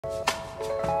So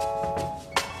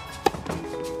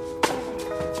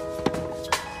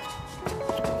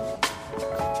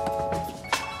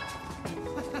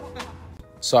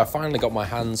I finally got my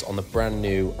hands on the brand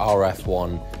new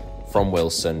RF01 from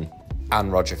Wilson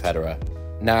and Roger Federer.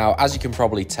 Now, as you can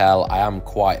probably tell, I am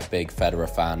quite a big Federer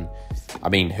fan. I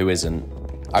mean, who isn't?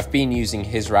 I've been using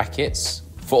his rackets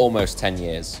for almost 10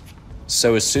 years.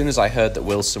 So as soon as I heard that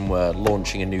Wilson were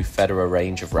launching a new Federer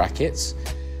range of rackets,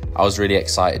 I was really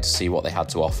excited to see what they had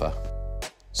to offer.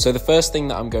 So the first thing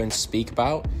that I'm going to speak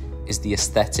about is the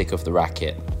aesthetic of the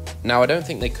racket. Now, I don't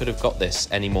think they could have got this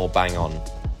any more bang on.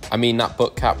 I mean, that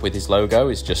butt cap with his logo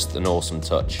is just an awesome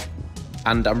touch.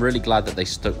 And I'm really glad that they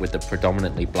stuck with the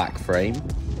predominantly black frame.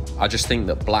 I just think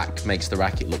that black makes the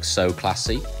racket look so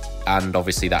classy. And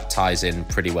obviously that ties in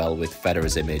pretty well with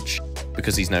Federer's image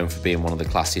because he's known for being one of the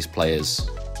classiest players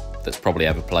that's probably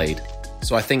ever played.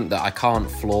 So I think that I can't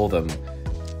flaw them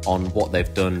on what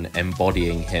they've done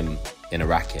embodying him in a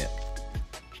racket.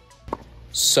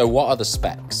 So what are the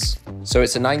specs? So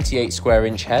it's a 98 square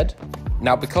inch head.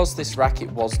 Now, because this racket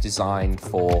was designed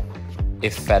for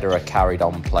if Federer carried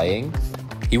on playing,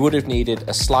 he would have needed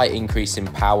a slight increase in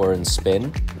power and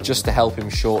spin just to help him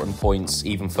shorten points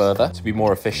even further to be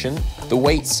more efficient. The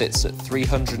weight sits at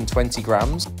 320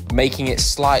 grams, making it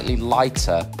slightly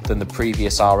lighter than the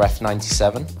previous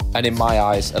RF97, and in my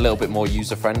eyes, a little bit more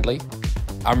user-friendly.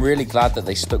 I'm really glad that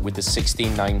they stuck with the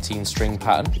 16-19 string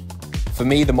pattern. For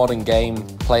me, the modern game,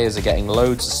 players are getting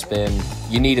loads of spin.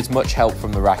 You need as much help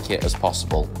from the racket as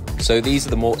possible. So these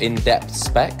are the more in-depth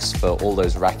specs for all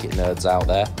those racket nerds out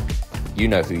there. You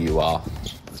know who you are.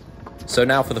 So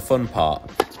now for the fun part.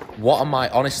 What are my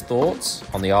honest thoughts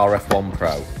on the RF1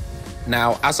 Pro?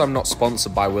 Now, as I'm not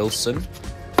sponsored by Wilson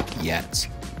yet,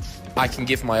 I can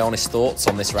give my honest thoughts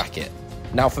on this racket.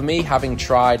 Now, for me, having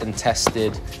tried and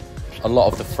tested a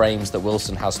lot of the frames that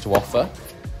Wilson has to offer,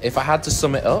 if I had to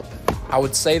sum it up, I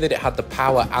would say that it had the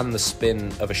power and the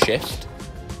spin of a Shift,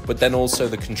 but then also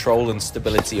the control and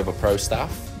stability of a Pro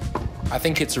Staff. I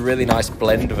think it's a really nice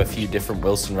blend of a few different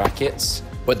Wilson rackets,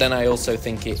 but then I also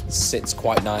think it sits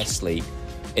quite nicely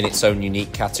in its own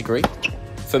unique category.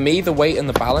 For me, the weight and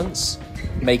the balance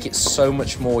make it so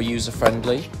much more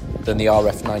user-friendly than the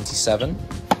RF97.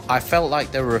 I felt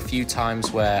like there were a few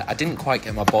times where I didn't quite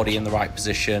get my body in the right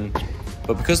position,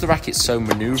 but because the racket's so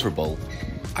maneuverable,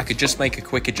 I could just make a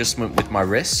quick adjustment with my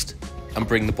wrist and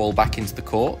bring the ball back into the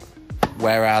court.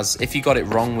 Whereas if you got it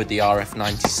wrong with the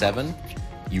RF97,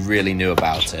 you really knew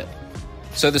about it.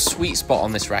 So the sweet spot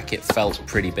on this racket felt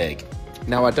pretty big.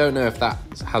 Now, I don't know if that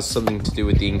has something to do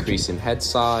with the increase in head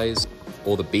size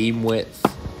or the beam width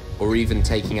or even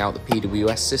taking out the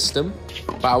PWS system,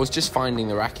 but I was just finding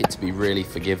the racket to be really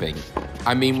forgiving.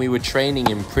 I mean, we were training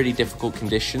in pretty difficult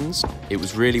conditions. It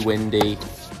was really windy,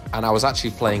 and I was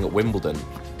actually playing at Wimbledon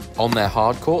on their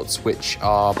hard courts, which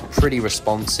are pretty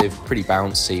responsive, pretty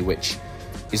bouncy, which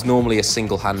is normally a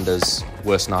single-hander's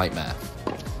worst nightmare.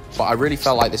 But I really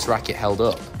felt like this racket held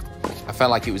up. I felt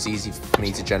like it was easy for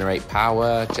me to generate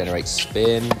power, generate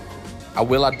spin. I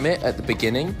will admit, at the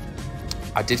beginning,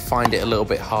 I did find it a little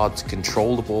bit hard to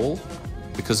control the ball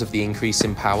because of the increase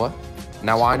in power.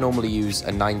 Now, I normally use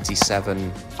a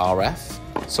 97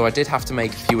 RF, so I did have to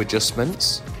make a few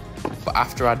adjustments, but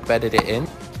after I'd bedded it in,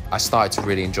 I started to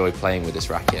really enjoy playing with this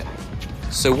racket.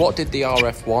 So what did the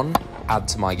RF1 add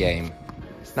to my game?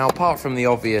 Now, apart from the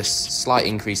obvious slight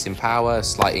increase in power,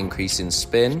 slight increase in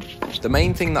spin, the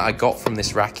main thing that I got from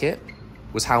this racket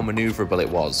was how maneuverable it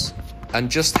was, and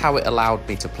just how it allowed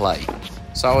me to play.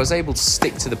 So I was able to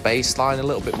stick to the baseline a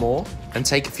little bit more and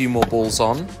take a few more balls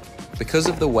on. Because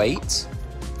of the weight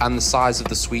and the size of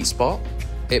the sweet spot,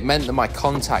 it meant that my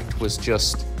contact was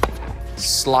just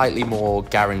slightly more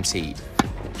guaranteed.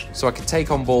 So I could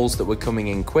take on balls that were coming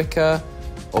in quicker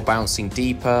or bouncing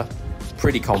deeper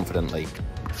pretty confidently.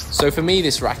 So for me,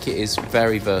 this racket is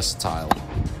very versatile.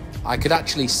 I could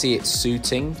actually see it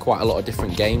suiting quite a lot of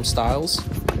different game styles.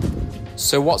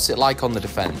 So what's it like on the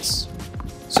defense?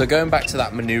 So going back to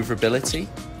that maneuverability,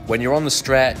 when you're on the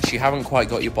stretch, you haven't quite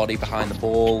got your body behind the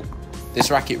ball, this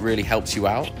racket really helps you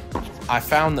out. I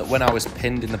found that when I was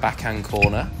pinned in the backhand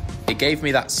corner, it gave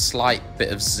me that slight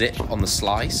bit of zip on the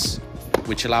slice,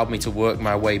 which allowed me to work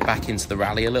my way back into the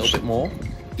rally a little bit more,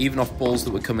 even off balls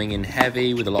that were coming in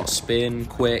heavy with a lot of spin,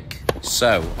 quick.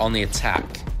 So on the attack,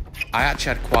 I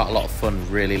actually had quite a lot of fun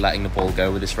really letting the ball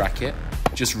go with this racket,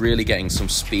 just really getting some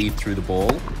speed through the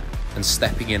ball and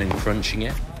stepping in and crunching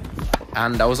it.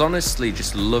 And I was honestly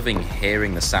just loving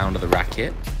hearing the sound of the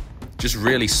racket, just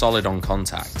really solid on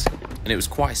contact. And it was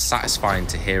quite satisfying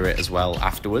to hear it as well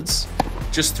afterwards,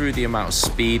 just through the amount of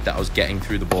speed that I was getting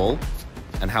through the ball.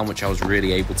 and how much I was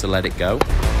really able to let it go.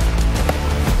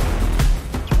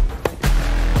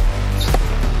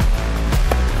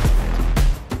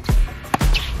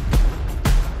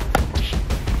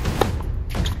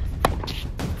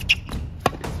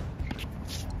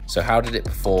 So how did it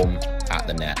perform at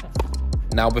the net?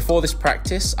 Now, before this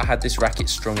practice, I had this racket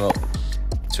strung up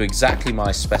to exactly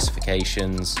my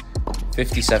specifications,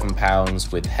 57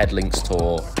 pounds with head links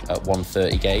tour at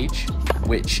 130 gauge,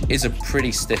 which is a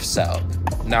pretty stiff setup.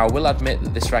 Now, I will admit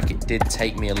that this racket did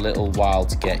take me a little while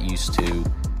to get used to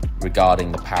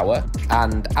regarding the power,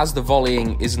 and as the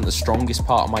volleying isn't the strongest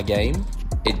part of my game,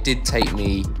 it did take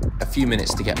me a few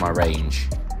minutes to get my range.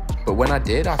 But when I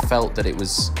did, I felt that it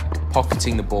was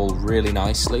pocketing the ball really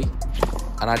nicely,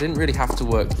 and I didn't really have to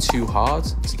work too hard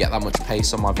to get that much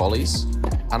pace on my volleys.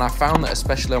 And I found that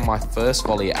especially on my first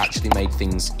volley, it actually made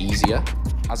things easier.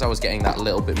 As I was getting that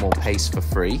little bit more pace for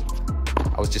free,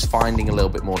 I was just finding a little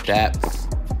bit more depth,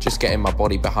 just getting my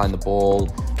body behind the ball,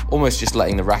 almost just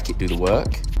letting the racket do the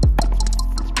work.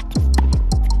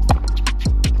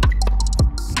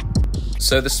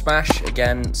 So the smash,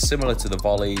 again, similar to the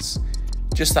volleys,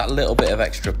 just that little bit of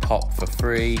extra pop for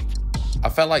free. I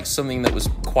felt like something that was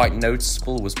quite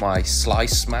noticeable was my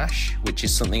slice smash, which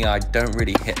is something I don't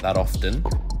really hit that often.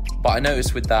 But I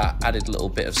noticed with that added little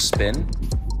bit of spin,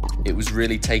 it was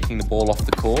really taking the ball off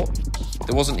the court.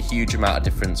 There wasn't a huge amount of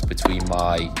difference between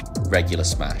my regular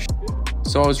smash.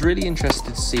 So I was really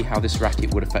interested to see how this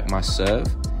racket would affect my serve.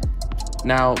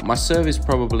 Now, my serve is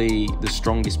probably the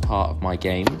strongest part of my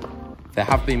game. There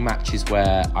have been matches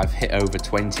where I've hit over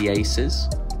 20 aces,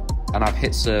 and I've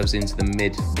hit serves into the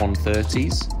mid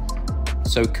 130s.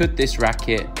 So could this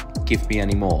racket give me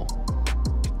any more?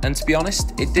 And to be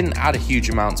honest, it didn't add a huge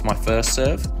amount to my first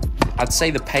serve. I'd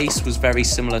say the pace was very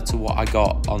similar to what I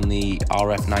got on the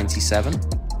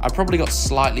RF97. I probably got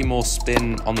slightly more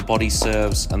spin on the body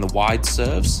serves and the wide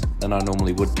serves than I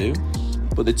normally would do.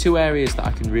 But the two areas that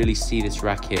I can really see this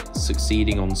racket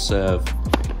succeeding on serve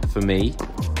for me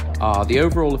are the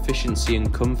overall efficiency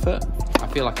and comfort. I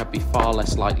feel like I'd be far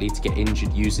less likely to get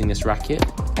injured using this racket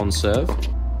on serve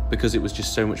because it was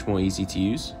just so much more easy to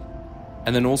use.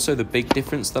 And then also the big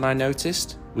difference that I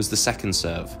noticed was the second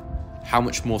serve. How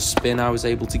much more spin I was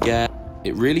able to get.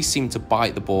 It really seemed to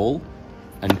bite the ball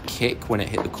and kick when it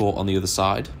hit the court on the other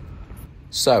side.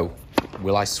 So,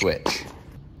 will I switch?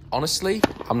 Honestly,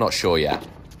 I'm not sure yet.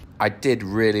 I did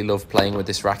really love playing with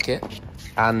this racket.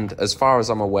 And as far as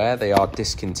I'm aware, they are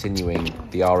discontinuing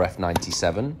the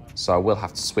RF97, so I will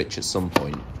have to switch at some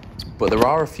point. But there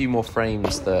are a few more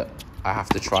frames that I have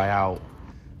to try out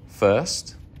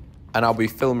first, and I'll be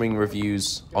filming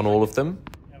reviews on all of them.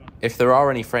 If there are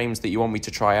any frames that you want me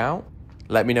to try out,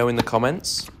 let me know in the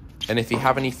comments. And if you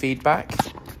have any feedback,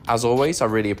 as always, I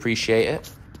really appreciate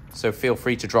it. So feel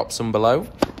free to drop some below.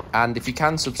 And if you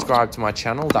can subscribe to my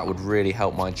channel, that would really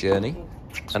help my journey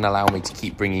and allow me to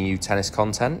keep bringing you tennis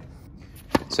content.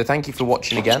 So thank you for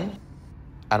watching again,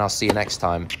 and I'll see you next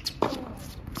time.